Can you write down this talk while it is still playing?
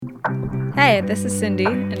Hey, this is Cindy,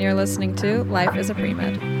 and you're listening to Life is a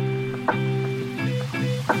Pre-Med.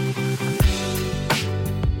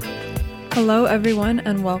 Hello, everyone,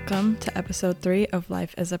 and welcome to episode 3 of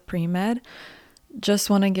Life is a Pre-Med. Just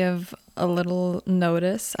want to give a little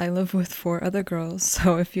notice. I live with 4 other girls,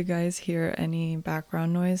 so if you guys hear any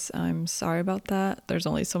background noise, I'm sorry about that. There's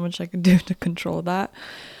only so much I can do to control that.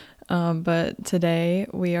 But today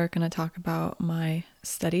we are going to talk about my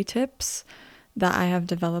study tips that I have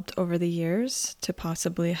developed over the years to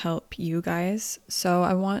possibly help you guys. So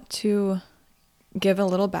I want to give a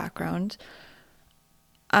little background.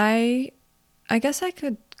 I guess I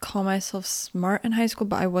could call myself smart in high school,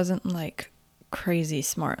 but I wasn't like crazy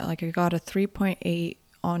smart. Like I got a 3.8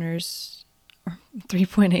 honors, or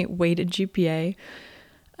 3.8 weighted GPA,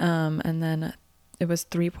 and then it was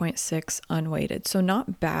 3.6 unweighted. So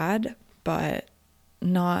not bad, but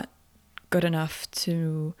not good enough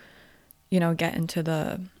to, get into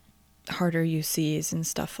the harder UCs and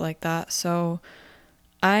stuff like that. So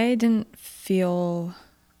I didn't feel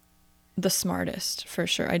the smartest for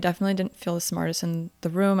sure. I definitely didn't feel the smartest in the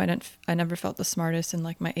room. I never felt the smartest in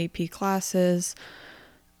like my AP classes.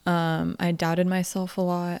 I doubted myself a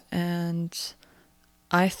lot, and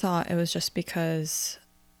I thought it was just because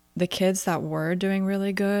the kids that were doing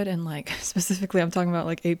really good, and like specifically I'm talking about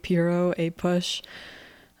like AP Euro, AP Push,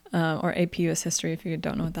 or AP US History, if you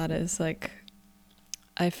don't know what that is. Like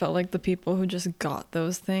I felt like the people who just got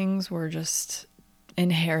those things were just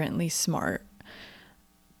inherently smart.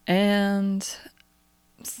 And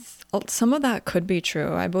some of that could be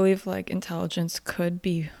true. I believe like intelligence could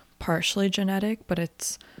be partially genetic, but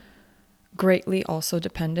it's greatly also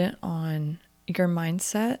dependent on your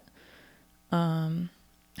mindset,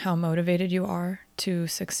 how motivated you are to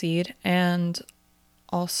succeed, and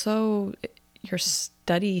also your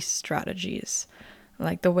study strategies.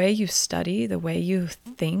 Like the way you study, the way you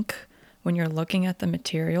think when you're looking at the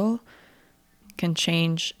material can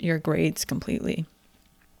change your grades completely.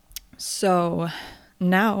 So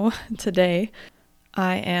now, today,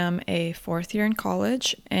 I am a 4th year in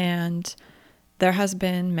college, and there has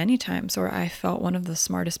been many times where I felt one of the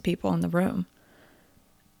smartest people in the room.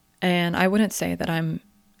 And I wouldn't say that I'm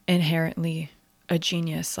inherently a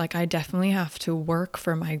genius. Like I definitely have to work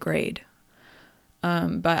for my grade.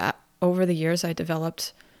 But over the years, I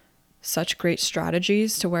developed such great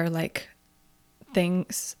strategies to where like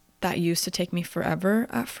things that used to take me forever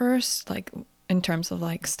at first, like in terms of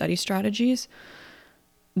like study strategies,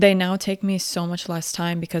 they now take me so much less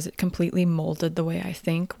time because it completely molded the way I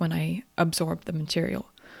think when I absorb the material.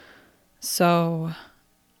 So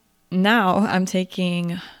now I'm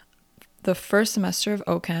taking the first semester of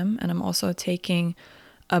OChem, and I'm also taking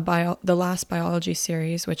the last biology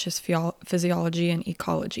series, which is physiology and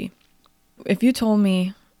ecology. If you told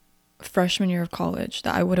me freshman year of college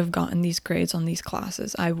that I would have gotten these grades on these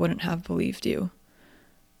classes, I wouldn't have believed you.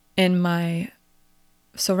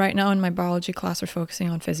 So right now in my biology class, we're focusing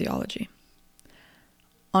on physiology.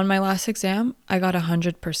 On my last exam, I got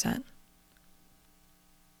 100%.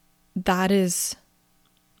 That is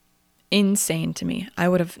insane to me. I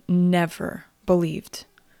would have never believed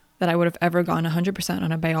that I would have ever gotten 100%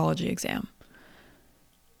 on a biology exam.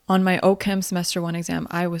 On my OChem semester 1 exam,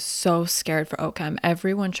 I was so scared for OChem.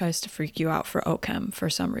 Everyone tries to freak you out for OChem for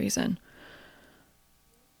some reason.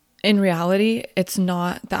 In reality, it's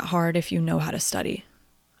not that hard if you know how to study.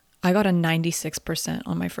 I got a 96%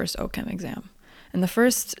 on my first OChem exam. And the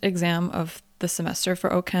first exam of the semester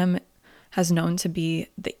for OChem has known to be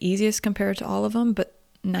the easiest compared to all of them, but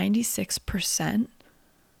 96%?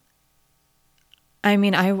 I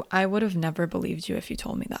mean, I would have never believed you if you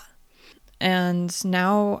told me that. And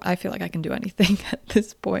now I feel like I can do anything at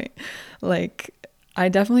this point. Like, I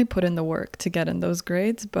definitely put in the work to get in those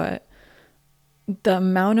grades, but the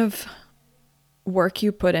amount of work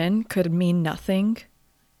you put in could mean nothing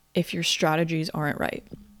if your strategies aren't right.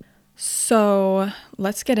 So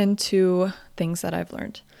let's get into things that I've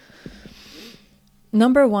learned.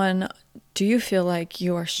 Number 1, do you feel like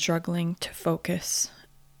you are struggling to focus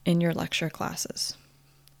in your lecture classes?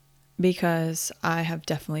 Because I have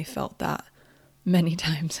definitely felt that many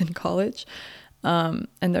times in college. And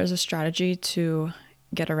there's a strategy to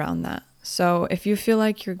get around that. So if you feel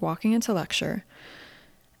like you're walking into lecture,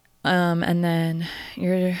 and then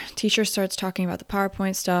your teacher starts talking about the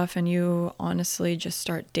PowerPoint stuff, and you honestly just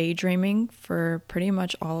start daydreaming for pretty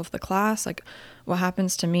much all of the class. Like what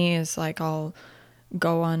happens to me is like I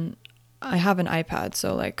have an iPad,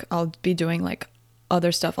 so like I'll be doing like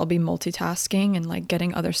other stuff. I'll be multitasking and like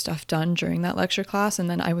getting other stuff done during that lecture class. And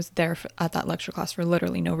then I was there at that lecture class for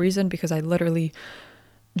literally no reason, because I literally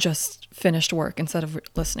just finished work instead of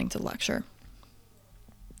listening to the lecture.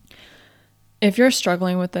 If you're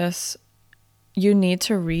struggling with this, you need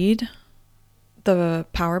to read the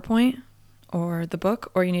PowerPoint or the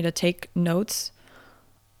book, or you need to take notes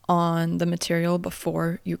on the material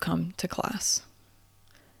before you come to class.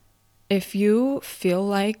 If you feel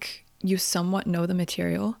like you somewhat know the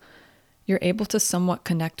material, you're able to somewhat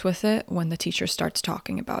connect with it when the teacher starts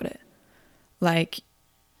talking about it. Like,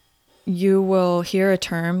 you will hear a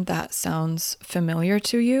term that sounds familiar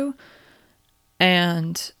to you,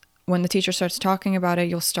 and when the teacher starts talking about it,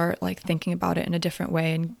 you'll start like thinking about it in a different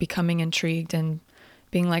way and becoming intrigued and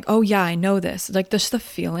being like, oh yeah, I know this. Like, just the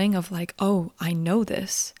feeling of like, oh, I know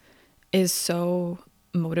this is so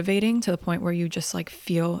motivating to the point where you just like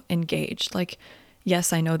feel engaged. Like,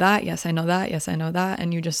 yes, I know that. Yes, I know that. Yes, I know that.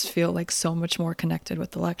 And you just feel like so much more connected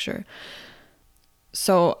with the lecture.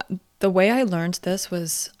 So the way I learned this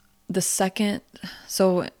was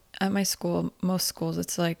so at my school, most schools,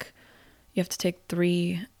 it's like you have to take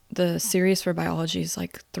the series for biology is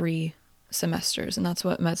like 3 semesters, and that's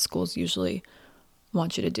what med schools usually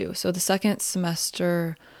want you to do. So the second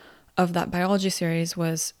semester of that biology series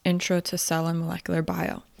was Intro to Cell and Molecular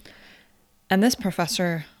Bio. And this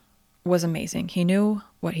professor was amazing. He knew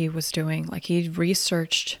what he was doing. Like, he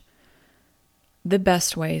researched the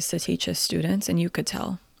best ways to teach his students, and you could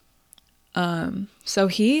tell. So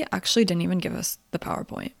he actually didn't even give us the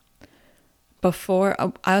PowerPoint. Before,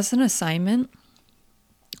 as an assignment,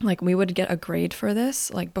 like, we would get a grade for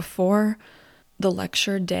this. Like, before the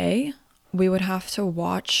lecture day, we would have to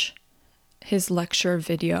watch his lecture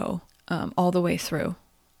video all the way through,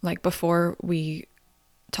 like before we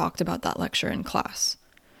talked about that lecture in class.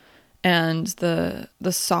 And the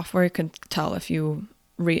software could tell if you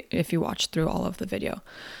watched through all of the video.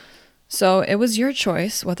 So it was your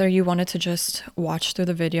choice whether you wanted to just watch through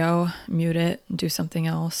the video, mute it, do something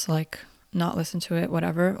else, like not listen to it,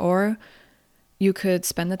 whatever, or you could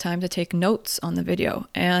spend the time to take notes on the video.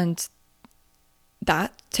 And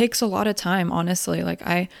that takes a lot of time, honestly. Like,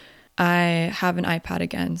 I have an iPad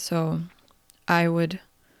again, so I would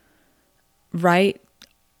write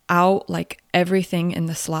out like everything in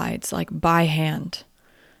the slides, like by hand.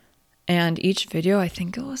 And each video, I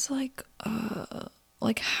think it was like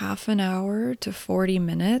half an hour to 40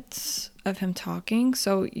 minutes of him talking.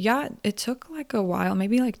 So yeah, it took like a while,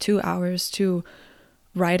 maybe like 2 hours to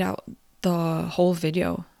write out the whole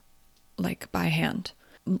video, like by hand.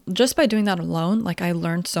 Just by doing that alone, like, I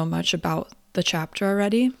learned so much about the chapter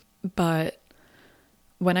already. But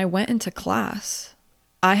when I went into class,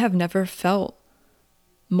 I have never felt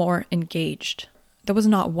more engaged. There was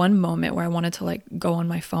not one moment where I wanted to like go on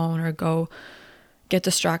my phone or go get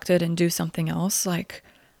distracted and do something else. Like,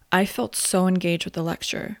 I felt so engaged with the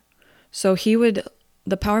lecture. So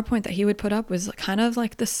the PowerPoint that he would put up was kind of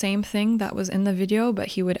like the same thing that was in the video, but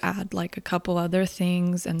he would add like a couple other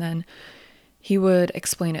things, and then he would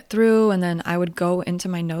explain it through, and then I would go into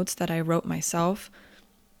my notes that I wrote myself,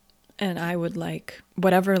 and I would like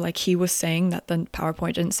whatever like he was saying that the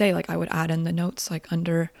PowerPoint didn't say, like I would add in the notes like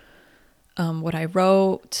under what I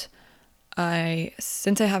wrote.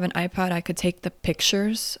 Since I have an iPad, I could take the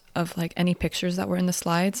pictures of like any pictures that were in the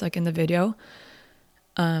slides, like in the video,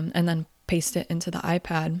 and then paste it into the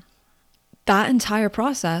iPad. That entire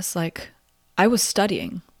process, like, I was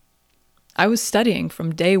studying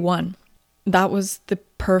from day one. That was the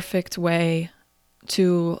perfect way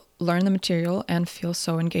to learn the material and feel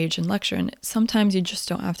so engaged in lecture. And sometimes you just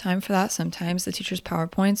don't have time for that. Sometimes the teacher's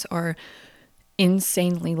PowerPoints are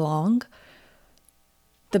insanely long.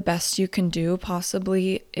 The best you can do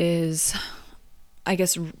possibly is, I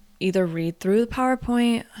guess, either read through the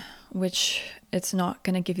PowerPoint, which it's not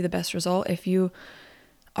going to give you the best result. If you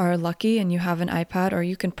are lucky and you have an iPad, or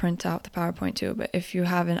you can print out the PowerPoint too, but if you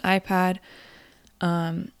have an iPad,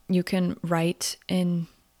 you can write in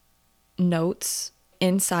notes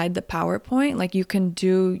inside the PowerPoint. Like, you can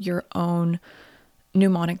do your own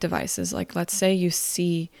mnemonic devices. Like, let's say you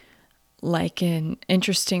see like an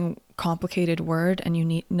interesting complicated word and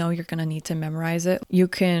you're going to need to memorize it. You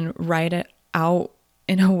can write it out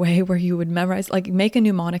in a way where you would memorize, like make a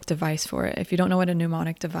mnemonic device for it. If you don't know what a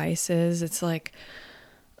mnemonic device is, it's like,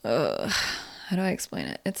 how do I explain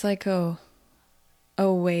it? It's like a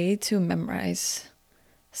way to memorize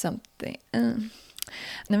something.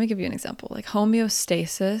 Let me give you an example. Like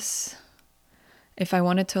homeostasis. If I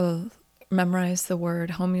wanted to memorize the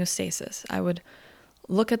word homeostasis, I would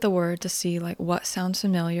look at the word to see like what sounds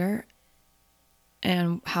familiar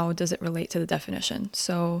and how does it relate to the definition.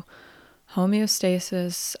 So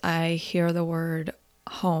homeostasis, I hear the word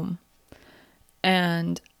home.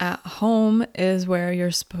 And at home is where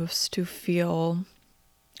you're supposed to feel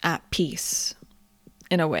at peace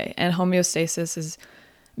in a way. And homeostasis is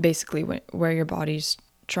basically where your body's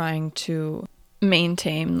trying to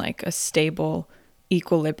maintain like a stable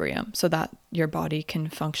equilibrium so that your body can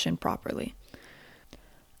function properly.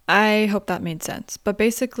 I hope that made sense. But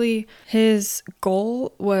basically, his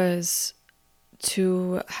goal was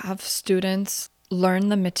to have students learn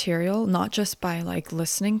the material, not just by like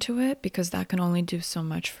listening to it, because that can only do so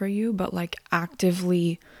much for you, but like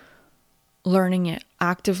actively learning it,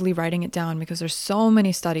 actively writing it down, because there's so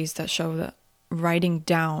many studies that show that writing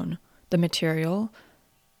down the material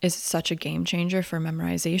is such a game changer for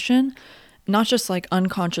memorization. Not just like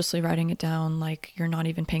unconsciously writing it down, like you're not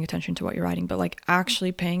even paying attention to what you're writing, but like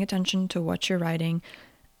actually paying attention to what you're writing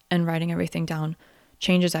and writing everything down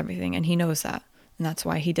changes everything. And he knows that. And that's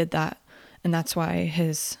why he did that. And that's why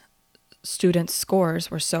his students' scores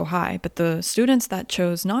were so high. But the students that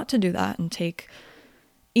chose not to do that and take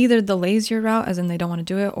either the lazier route, as in they don't want to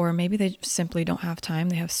do it, or maybe they simply don't have time,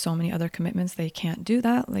 they have so many other commitments they can't do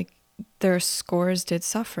that, like their scores did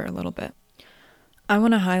suffer a little bit. I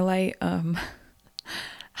want to highlight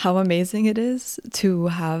how amazing it is to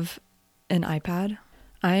have an iPad.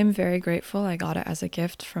 I am very grateful. I got it as a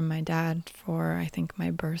gift from my dad for, I think, my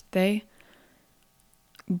birthday.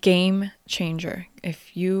 Game changer.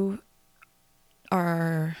 If you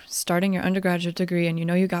are starting your undergraduate degree and you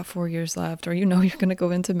know you got 4 years left, or you know you're going to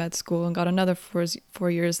go into med school and got another 4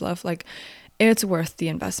 years left, like it's worth the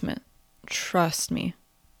investment. Trust me.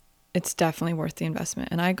 It's definitely worth the investment.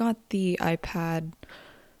 And I got the iPad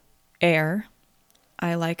Air.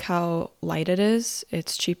 I like how light it is.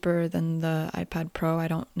 It's cheaper than the iPad Pro. I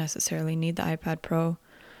don't necessarily need the iPad Pro.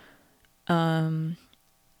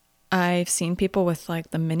 I've seen people with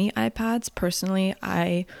like the mini iPads. Personally,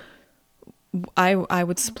 I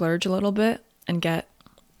would splurge a little bit and get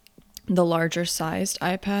the larger sized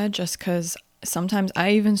iPad, just because sometimes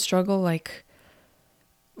I even struggle, like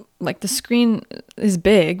the screen is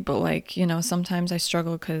big, but like, you know, sometimes I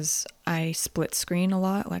struggle because I split screen a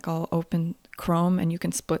lot. Like I'll open Chrome and you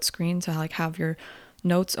can split screen to like have your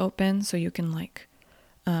notes open so you can like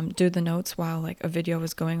do the notes while like a video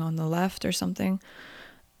is going on the left or something.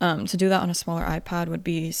 To do that on a smaller iPad would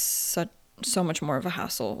be so much more of a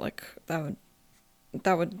hassle. Like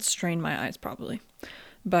that would strain my eyes probably.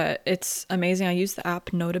 But it's amazing. I use the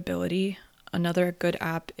app Notability. Another good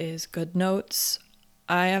app is GoodNotes.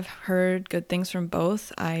 I have heard good things from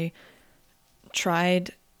both. I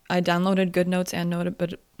downloaded GoodNotes and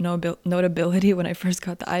Notability when I first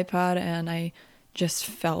got the iPad, and I just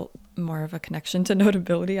felt more of a connection to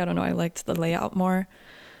Notability. I don't know, I liked the layout more,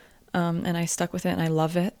 and I stuck with it, and I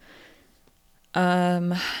love it.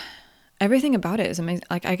 Everything about it is amazing.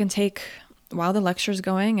 Like I can take, while the lecture's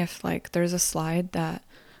going, if like there's a slide that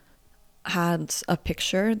had a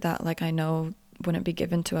picture that like I know wouldn't be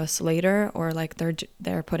given to us later, or like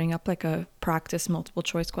they're putting up like a practice multiple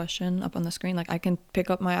choice question up on the screen, like I can pick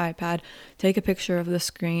up my iPad, take a picture of the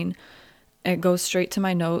screen, it goes straight to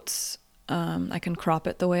my notes. I can crop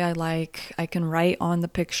it the way I like, I can write on the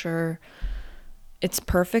picture. It's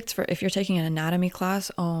perfect for if you're taking an anatomy class.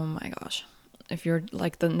 Oh my gosh, if you're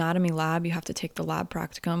like the anatomy lab, you have to take the lab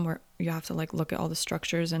practicum where you have to like look at all the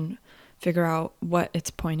structures and figure out what it's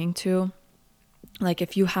pointing to. Like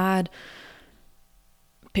if you had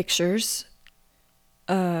pictures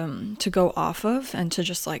to go off of and to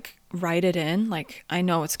just like write it in, like I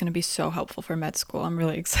know it's going to be so helpful for med school. I'm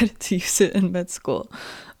really excited to use it in med school.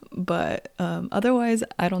 But otherwise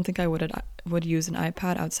I don't think I would use an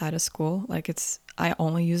iPad outside of school. Like I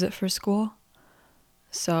only use it for school.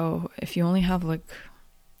 So if you have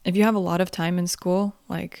a lot of time in school,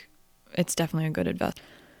 like it's definitely a good investment.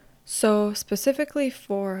 So specifically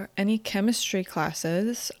for any chemistry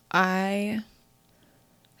classes, I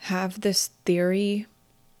have this theory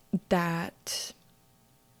that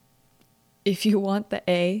if you want the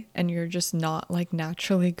A and you're just not like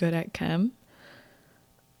naturally good at chem,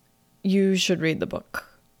 you should read the book.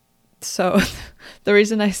 So the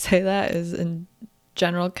reason I say that is in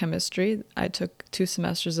general chemistry, I took 2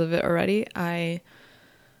 semesters of it already. I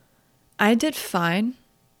did fine.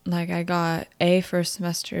 Like I got A first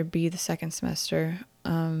semester, B the second semester.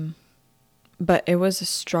 But it was a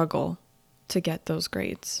struggle to get those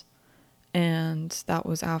grades. And that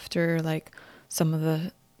was after like some of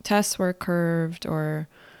the tests were curved, or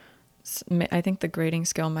I think the grading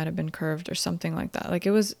scale might have been curved or something like that. Like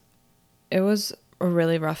it was a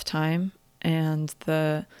really rough time, and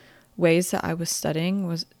the ways that I was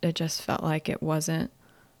studying it just felt like it wasn't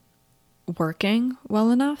working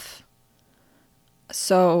well enough.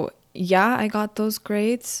 So yeah, I got those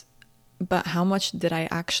grades, but how much did I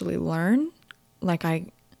actually learn? Like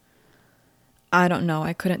I don't know.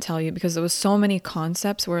 I couldn't tell you, because there was so many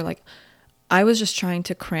concepts where like I was just trying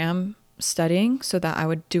to cram studying so that I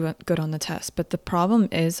would do it good on the test. But the problem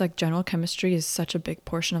is like general chemistry is such a big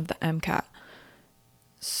portion of the MCAT.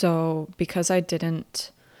 So because I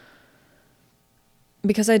didn't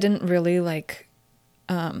really like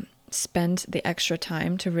spend the extra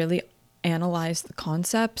time to really analyze the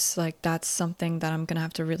concepts, like that's something that I'm gonna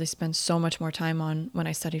have to really spend so much more time on when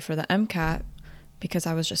I study for the MCAT, because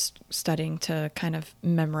I was just studying to kind of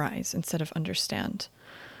memorize instead of understand.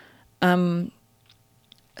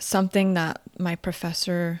 Something that my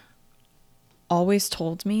professor always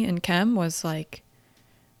told me in chem was like,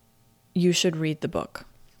 you should read the book.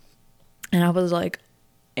 And I was like,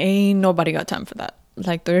 ain't nobody got time for that.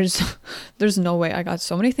 Like there's no way. I got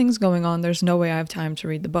so many things going on. There's no way I have time to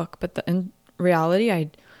read the book. But in reality,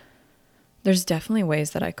 there's definitely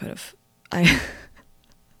ways that I could have. I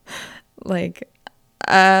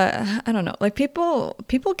don't know. Like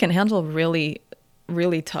people can handle really,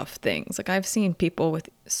 really tough things. Like I've seen people with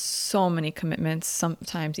so many commitments,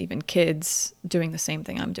 sometimes even kids doing the same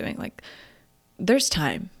thing I'm doing. Like there's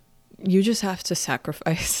time. You just have to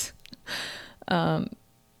sacrifice.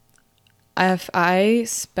 I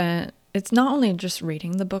spent, it's not only just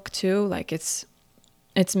reading the book too, like it's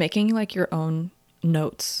making like your own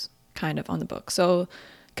notes kind of on the book. So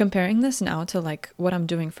comparing this now to like what I'm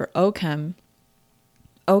doing for OChem,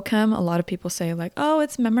 a lot of people say like, oh,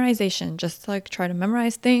 it's memorization. Just like try to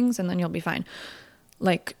memorize things and then you'll be fine.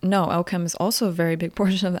 Like, no, OChem is also a very big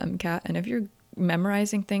portion of the MCAT. And if you're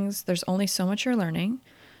memorizing things, there's only so much you're learning.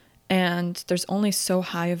 And there's only so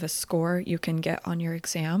high of a score you can get on your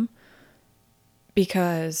exam,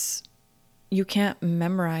 because you can't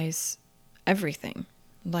memorize everything.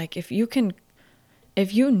 Like if you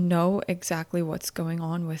know exactly what's going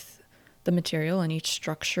on with the material and each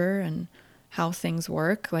structure and how things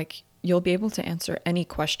work, like you'll be able to answer any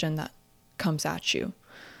question that comes at you.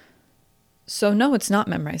 So no, it's not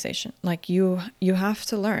memorization. Like you have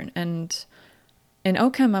to learn. And in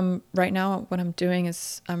OChem, right now what I'm doing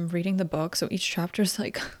is I'm reading the book. So each chapter is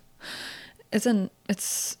like,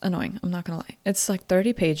 it's annoying. I'm not gonna lie. It's like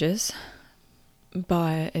 30 pages,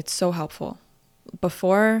 but it's so helpful.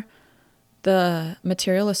 Before the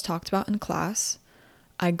material is talked about in class,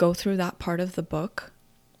 I go through that part of the book.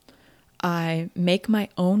 I make my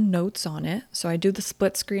own notes on it. So I do the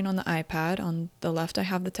split screen on the iPad. On the left, I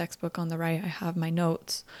have the textbook. On the right, I have my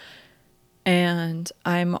notes. And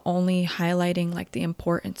I'm only highlighting like the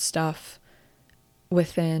important stuff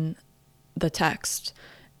within the text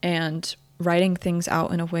and writing things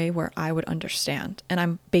out in a way where I would understand. And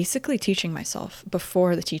I'm basically teaching myself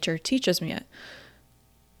before the teacher teaches me it.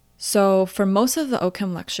 So for most of the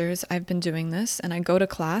OChem lectures, I've been doing this, and I go to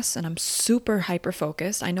class and I'm super hyper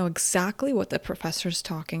focused. I know exactly what the professor's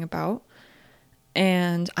talking about,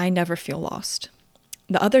 and I never feel lost.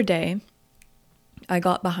 The other day, I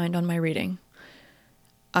got behind on my reading.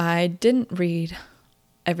 I didn't read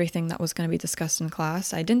everything that was going to be discussed in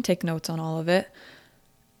class. I didn't take notes on all of it.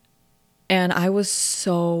 And I was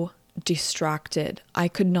so distracted. I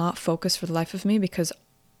could not focus for the life of me because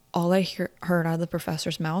all I heard out of the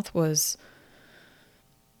professor's mouth was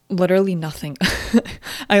literally nothing.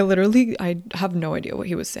 I have no idea what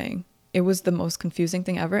he was saying. It was the most confusing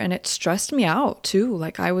thing ever, and it stressed me out too.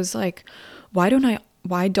 Like I was like, why don't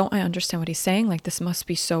I understand what he's saying? Like this must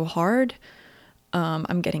be so hard.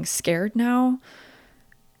 I'm getting scared now.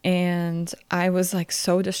 And I was like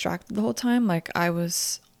so distracted the whole time. Like I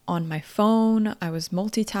was on my phone, I was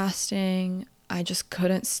multitasking. I just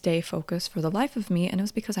couldn't stay focused for the life of me. And it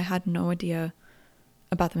was because I had no idea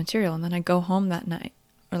about the material. And then I go home that night,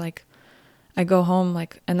 or like I go home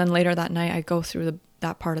and then later that night I go through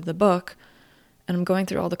that part of the book and I'm going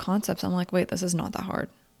through all the concepts. I'm like, wait, this is not that hard.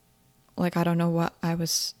 Like, I don't know what I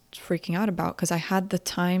was freaking out about, because I had the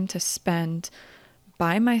time to spend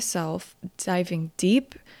by myself, diving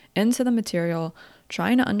deep into the material,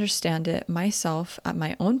 trying to understand it myself at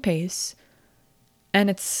my own pace. And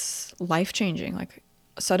it's life-changing. Like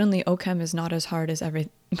suddenly OChem is not as hard as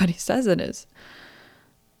everybody says it is.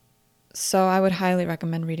 So I would highly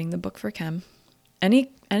recommend reading the book for chem.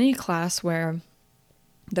 Any class where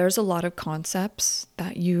there's a lot of concepts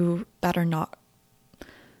that are not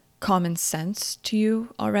common sense to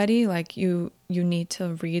you already, like you need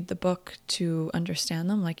to read the book to understand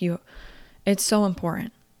them. It's so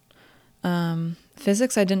important.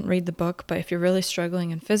 Physics, I didn't read the book, but if you're really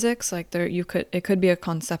struggling in physics, it could be a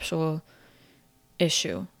conceptual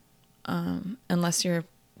issue. Unless your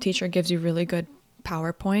teacher gives you really good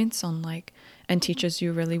PowerPoints on and teaches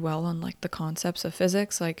you really well on the concepts of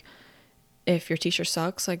physics. Like if your teacher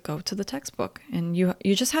sucks, go to the textbook, and you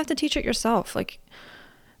just have to teach it yourself.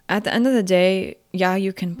 At the end of the day, yeah,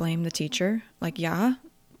 you can blame the teacher. Like, yeah,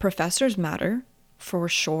 professors matter for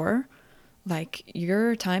sure. Like,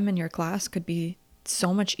 your time in your class could be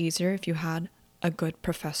so much easier if you had a good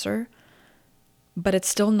professor, but it's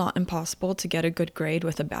still not impossible to get a good grade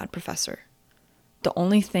with a bad professor. The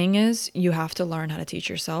only thing is you have to learn how to teach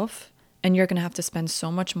yourself, and you're going to have to spend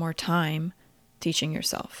so much more time teaching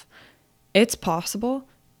yourself. It's possible.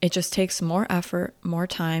 It just takes more effort, more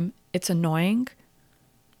time. It's annoying.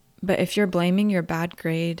 But if you're blaming your bad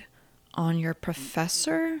grade on your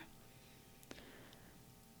professor,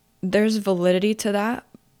 there's validity to that,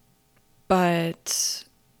 but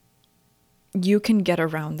you can get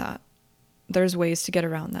around that. There's ways to get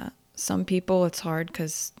around that. Some people, it's hard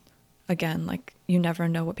because, again, like, you never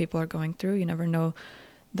know what people are going through. You never know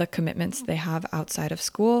the commitments they have outside of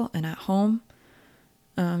school and at home.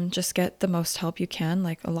 Just get the most help you can.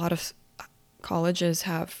 Like, a lot of colleges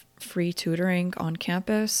have free tutoring on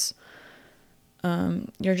campus.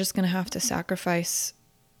 You're just going to have to sacrifice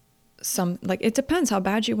some, like, it depends how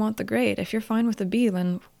bad you want the grade. If you're fine with a B,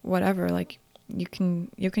 then whatever, like, you can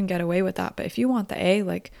get away with that. But if you want the A,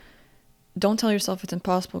 like, don't tell yourself it's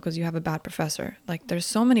impossible because you have a bad professor. Like, there's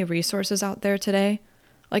so many resources out there today.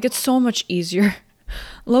 Like, it's so much easier.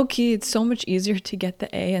 Low key, it's so much easier to get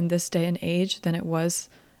the A in this day and age than it was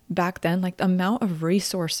back then. Like, the amount of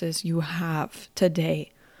resources you have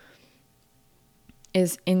today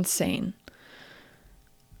is insane.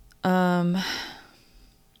 But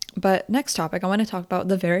next topic, I want to talk about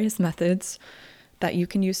the various methods that you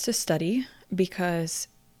can use to study, because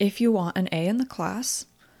if you want an A in the class,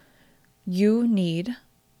 you need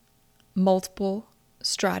multiple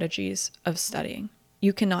strategies of studying.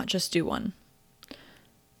 You cannot just do one.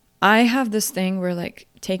 I have this thing where, like,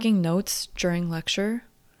 taking notes during lecture,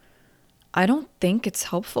 I don't think it's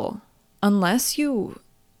helpful unless you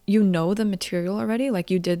know the material already,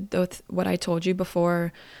 like you did with what I told you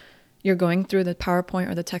before. You're going through the PowerPoint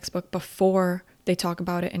or the textbook before they talk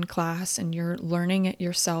about it in class, and you're learning it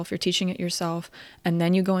yourself, you're teaching it yourself, and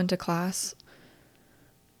then you go into class.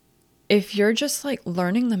 If you're just, like,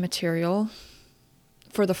 learning the material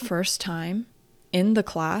for the first time in the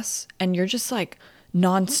class and you're just, like,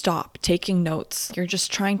 nonstop taking notes, you're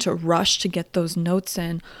just trying to rush to get those notes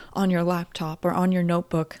in on your laptop or on your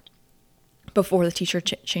notebook before the teacher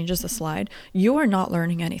changes the slide, you are not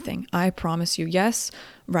learning anything. I promise you. Yes,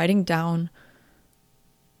 writing down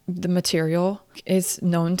the material is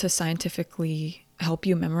known to scientifically help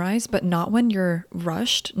you memorize, but not when you're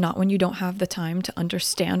rushed, not when you don't have the time to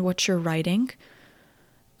understand what you're writing,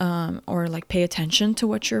 or, like, pay attention to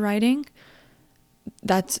what you're writing.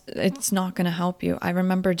 It's not going to help you. I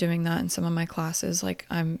remember doing that in some of my classes. Like,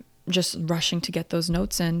 I'm just rushing to get those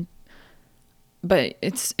notes in, but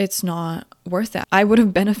it's not worth it. I would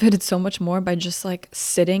have benefited so much more by just, like,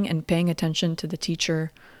 sitting and paying attention to the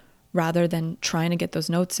teacher rather than trying to get those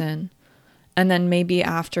notes in, and then maybe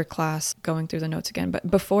after class going through the notes again. But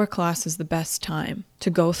before class is the best time to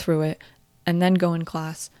go through it, and then go in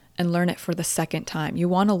class and learn it for the second time. You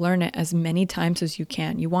want to learn it as many times as you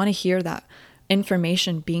can. You want to hear that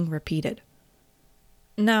information being repeated.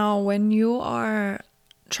 Now, when you are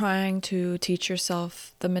trying to teach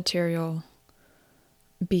yourself the material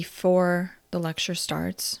before the lecture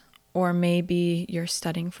starts, or maybe you're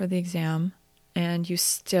studying for the exam and you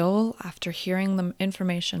still, after hearing the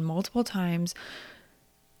information multiple times,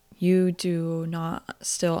 you do not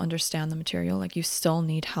still understand the material, like, you still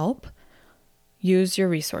need help, use your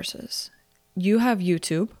resources. You have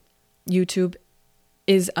YouTube. YouTube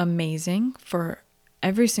is amazing for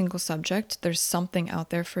every single subject. There's something out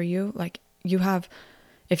there for you. Like, you have,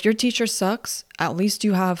 if your teacher sucks, at least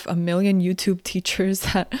you have a million YouTube teachers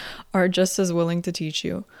that are just as willing to teach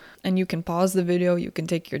you. And you can pause the video, you can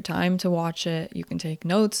take your time to watch it, you can take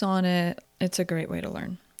notes on it. It's a great way to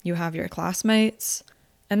learn. You have your classmates,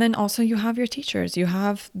 and then also you have your teachers. You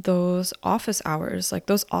have those office hours. Like,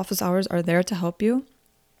 those office hours are there to help you.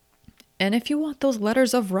 And if you want those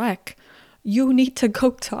letters of rec, you need to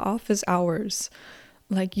go to office hours.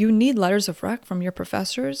 Like, you need letters of rec from your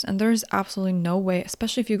professors, and there's absolutely no way,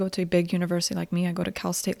 especially if you go to a big university like me. I go to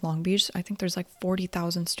Cal State Long Beach. I think there's like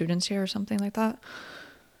 40,000 students here or something like that.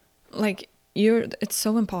 Like, it's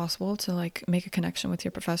so impossible to, like, make a connection with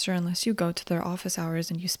your professor unless you go to their office hours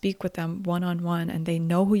and you speak with them one-on-one, and they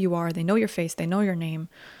know who you are, they know your face, they know your name.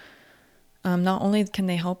 Not only can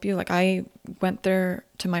they help you, like, I went there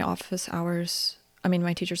to my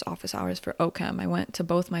my teacher's office hours for OChem. I went to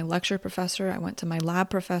both my lecture professor, I went to my lab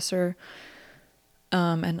professor,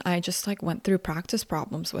 and I just, like, went through practice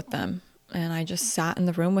problems with them. And I just sat in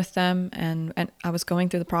the room with them, and I was going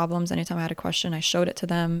through the problems. Anytime I had a question, I showed it to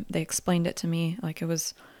them. They explained it to me. Like, it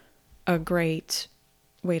was a great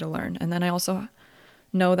way to learn. And then I also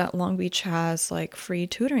know that Long Beach has like free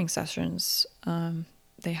tutoring sessions.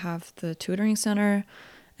 They have the tutoring center,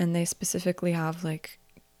 and they specifically have like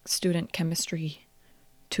student chemistry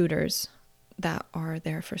tutors that are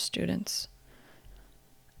there for students.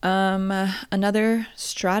 Another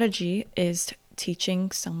strategy is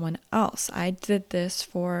teaching someone else. I did this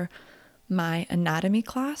for my anatomy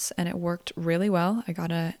class and it worked really well. I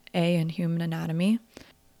got an A in human anatomy.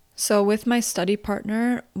 So with my study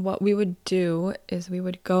partner, what we would do is we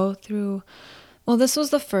would go through, well, this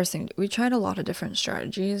was the first thing. We tried a lot of different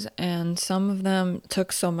strategies, and some of them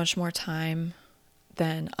took so much more time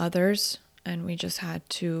than others, and we just had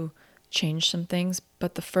to change some things.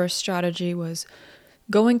 But the first strategy was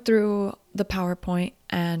going through the PowerPoint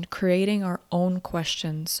and creating our own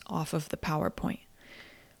questions off of the PowerPoint.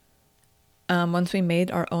 Once we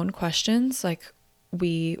made our own questions, like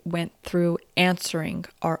we went through answering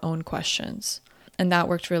our own questions, and that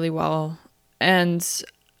worked really well. And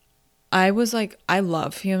I was like, I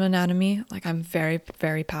love human anatomy. Like I'm very,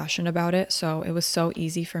 very passionate about it. So it was so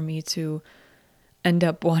easy for me to end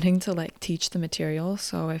up wanting to like teach the material.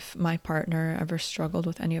 So if my partner ever struggled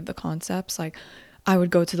with any of the concepts, like I would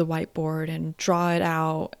go to the whiteboard and draw it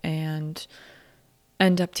out and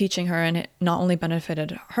end up teaching her. And it not only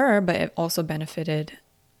benefited her, but it also benefited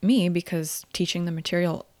me because teaching the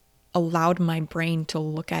material allowed my brain to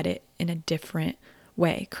look at it in a different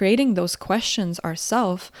way. Creating those questions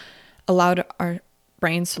ourselves allowed our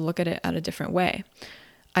brains to look at it at a different way.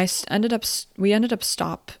 We ended up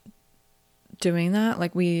stop doing that.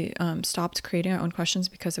 Like we stopped creating our own questions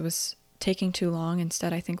because it was taking too long.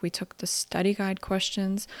 Instead, I think we took the study guide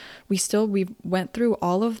questions. We went through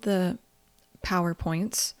all of the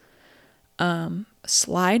PowerPoints,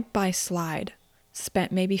 slide by slide,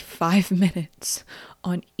 spent maybe 5 minutes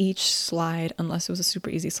on each slide, unless it was a super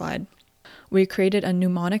easy slide. We created a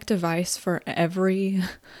mnemonic device for every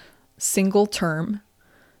single term,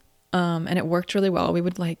 and it worked really well. We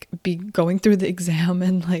would like be going through the exam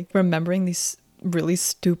and like remembering these really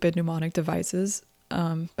stupid mnemonic devices,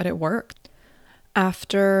 but it worked.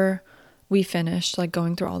 After we finished like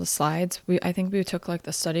going through all the slides, I think we took like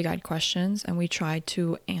the study guide questions and we tried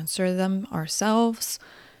to answer them ourselves.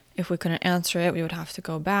 If we couldn't answer it, we would have to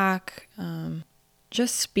go back.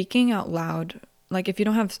 Just speaking out loud, like if you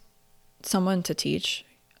don't have someone to teach,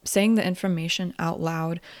 saying the information out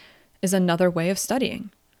loud is another way of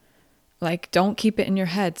studying. Like don't keep it in your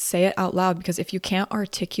head, say it out loud, because if you can't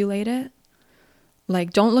articulate it,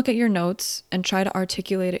 like don't look at your notes and try to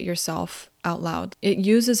articulate it yourself out loud. It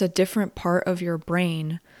uses a different part of your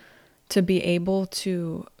brain to be able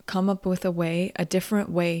to come up with a different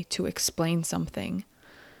way to explain something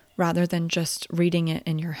rather than just reading it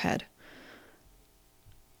in your head.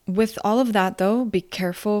 With all of that though, be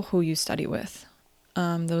careful who you study with.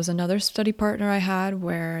 There was another study partner I had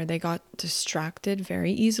where they got distracted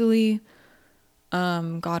very easily,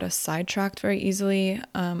 got us sidetracked very easily.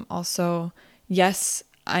 Also, yes,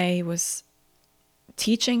 I was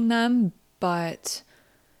teaching them, but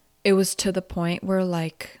it was to the point where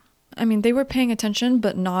they were paying attention,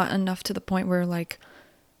 but not enough to the point where like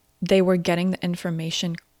they were getting the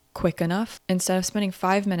information quick enough. Instead of spending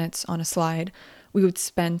 5 minutes on a slide, we would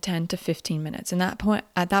spend 10 to 15 minutes. And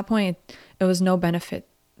at that point, it was no benefit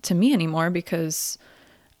to me anymore because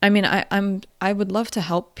I would love to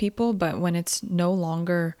help people, but when it's no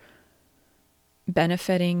longer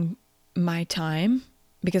benefiting my time,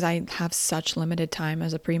 because I have such limited time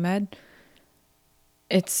as a pre-med,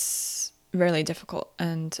 it's really difficult.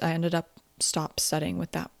 And I ended up stop studying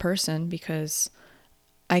with that person because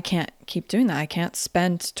I can't keep doing that. I can't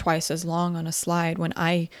spend twice as long on a slide when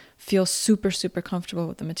I feel super, super comfortable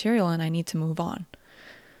with the material and I need to move on.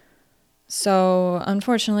 So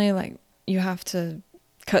unfortunately, like you have to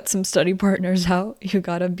cut some study partners out. You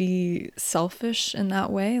gotta be selfish in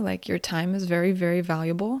that way. Like your time is very, very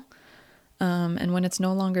valuable. And when it's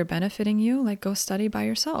no longer benefiting you, like go study by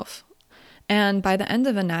yourself. And by the end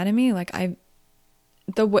of anatomy,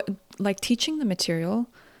 teaching the material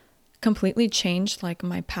completely changed like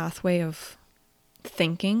my pathway of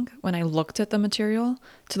thinking when I looked at the material,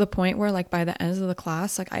 to the point where like by the end of the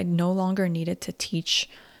class, like I no longer needed to teach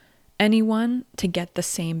anyone to get the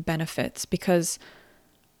same benefits, because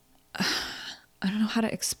I don't know how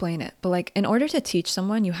to explain it, but like in order to teach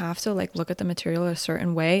someone, you have to like look at the material a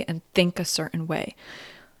certain way and think a certain way.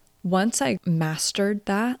 Once I mastered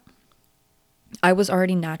that, I was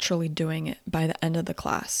already naturally doing it by the end of the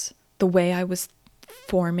class. The way I was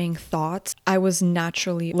forming thoughts, I was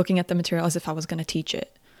naturally looking at the material as if I was going to teach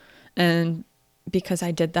it. And because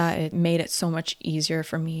I did that, it made it so much easier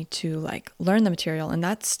for me to like learn the material, and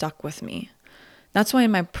that stuck with me. That's why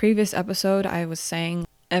in my previous episode, I was saying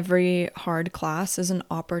every hard class is an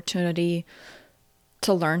opportunity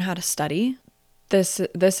to learn how to study. This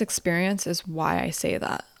experience is why I say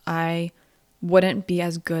that. I wouldn't be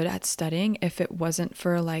as good at studying if it wasn't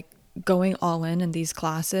for like going all in these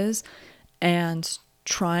classes and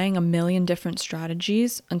trying a million different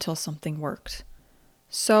strategies until something worked.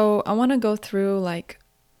 So I want to go through like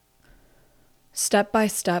step by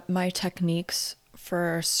step my techniques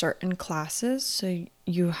for certain classes so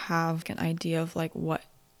you have an idea of like what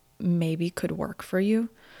maybe could work for you.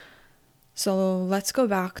 So let's go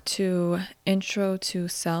back to Intro to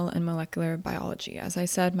Cell and Molecular Biology. As I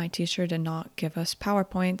said, my teacher did not give us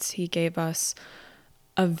PowerPoints. He gave us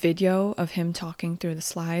a video of him talking through the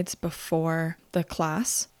slides before the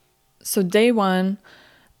class. So day one,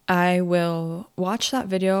 I will watch that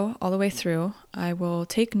video all the way through. I will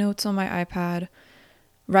take notes on my iPad,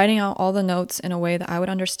 writing out all the notes in a way that I would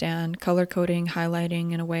understand, color coding,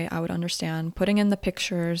 highlighting in a way I would understand, putting in the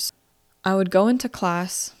pictures. I would go into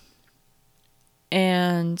class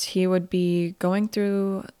and he would be going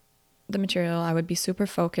through the material. I would be super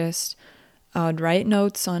focused. I would write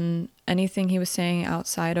notes on anything he was saying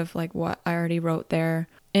outside of like what I already wrote there.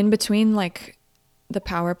 In between like the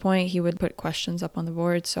PowerPoint, he would put questions up on the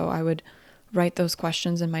board, so I would write those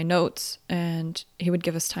questions in my notes and he would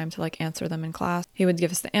give us time to like answer them in class. He would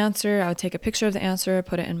give us the answer. I would take a picture of the answer,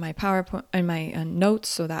 put it in my PowerPoint, in my notes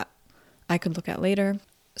so that I could look at later.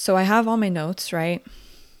 So I have all my notes, right?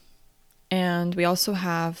 And we also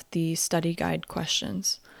have the study guide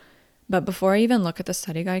questions. But before I even look at the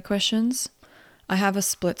study guide questions, I have a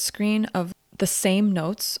split screen of the same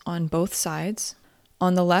notes on both sides.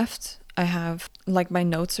 On the left, I have like my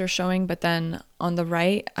notes are showing, but then on the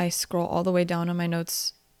right, I scroll all the way down on my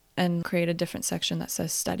notes and create a different section that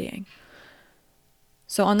says studying.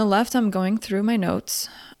 So on the left, I'm going through my notes,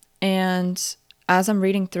 and as I'm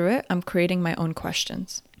reading through it, I'm creating my own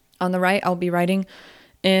questions. On the right, I'll be writing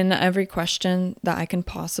in every question that I can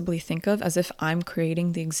possibly think of as if I'm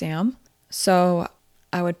creating the exam. So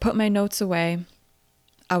I would put my notes away.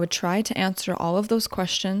 I would try to answer all of those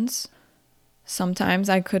questions. Sometimes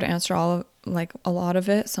I could answer a lot of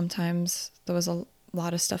it. Sometimes there was a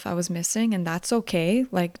lot of stuff I was missing, and that's okay.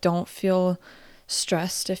 Like, don't feel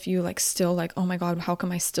stressed if you like still like, oh my God, how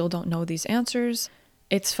come I still don't know these answers?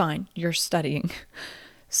 It's fine. You're studying.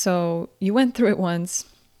 So you went through it once.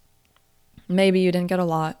 Maybe you didn't get a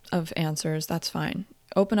lot of answers. That's fine.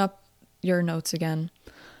 Open up your notes again.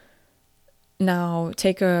 Now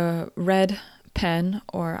take a red pen,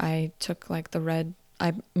 or I took like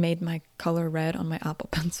I made my color red on my Apple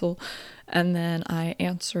Pencil, and then I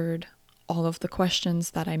answered all of the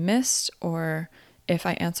questions that I missed, or if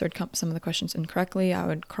I answered some of the questions incorrectly, I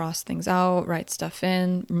would cross things out, write stuff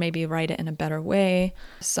in, maybe write it in a better way.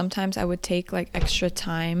 Sometimes I would take like extra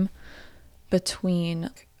time between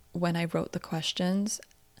when I wrote the questions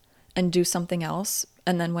and do something else,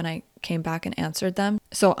 and then when I came back and answered them.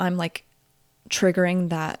 So I'm like triggering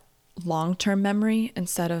that long-term memory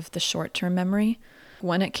instead of the short-term memory.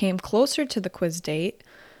 When it came closer to the quiz date,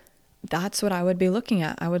 that's what I would be looking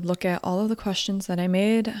at. I would look at all of the questions that I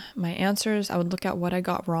made, my answers. I would look at what I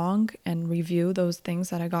got wrong and review those things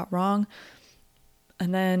that I got wrong.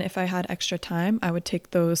 And then if I had extra time, I would take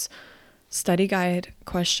those study guide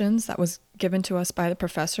questions that was given to us by the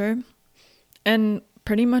professor, and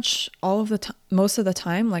pretty much most of the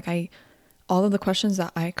time, all of the questions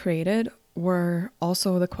that I created were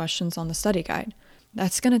also the questions on the study guide.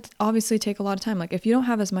 That's going to obviously take a lot of time. Like, if you don't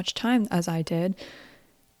have as much time as I did,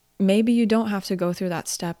 maybe you don't have to go through that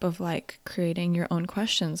step of like creating your own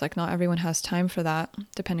questions. Like, not everyone has time for that,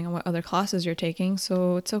 depending on what other classes you're taking.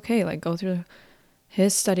 So it's okay. Like, go through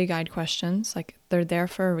his study guide questions. Like, they're there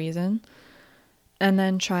for a reason. And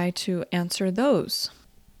then try to answer those.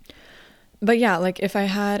 But yeah, like if I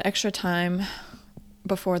had extra time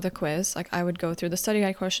before the quiz, like I would go through the study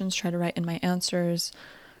guide questions, try to write in my answers,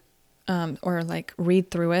 or like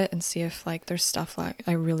read through it and see if like there's stuff like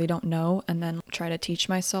I really don't know, and then try to teach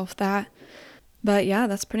myself that. But yeah,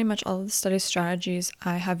 that's pretty much all of the study strategies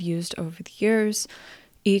I have used over the years.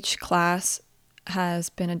 Each class has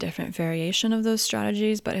been a different variation of those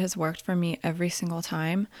strategies, but it has worked for me every single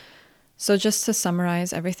time. So just to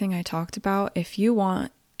summarize everything I talked about, if you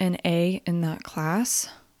want an A in that class,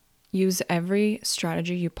 use every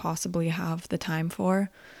strategy you possibly have the time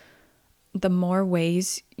for. The more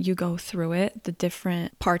ways you go through it, the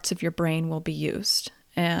different parts of your brain will be used,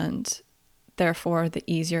 and therefore the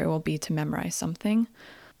easier it will be to memorize something.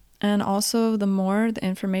 And also, the more the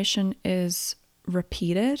information is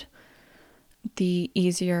repeated, the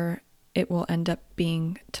easier it will end up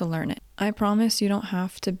being to learn it. I promise you don't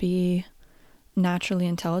have to be naturally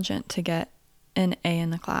intelligent to get an A in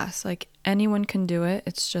the class. Like, anyone can do it.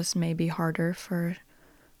 It's just maybe harder for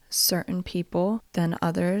certain people than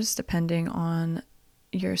others, depending on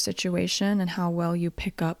your situation and how well you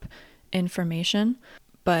pick up information.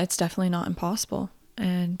 But it's definitely not impossible.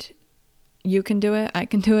 And you can do it, I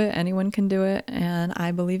can do it, anyone can do it, and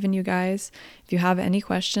I believe in you guys. If you have any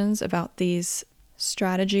questions about these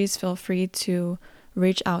strategies, feel free to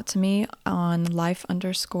reach out to me on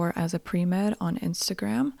life_as_a_premed on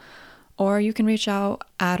Instagram, or you can reach out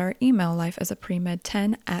at our email,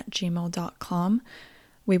 lifeasapremed10@gmail.com.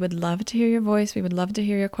 We would love to hear your voice. We would love to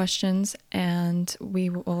hear your questions, and we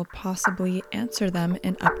will possibly answer them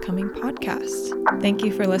in upcoming podcasts. Thank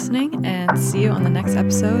you for listening, and see you on the next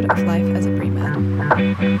episode of Life as a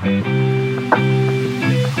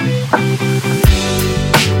Pre-Med.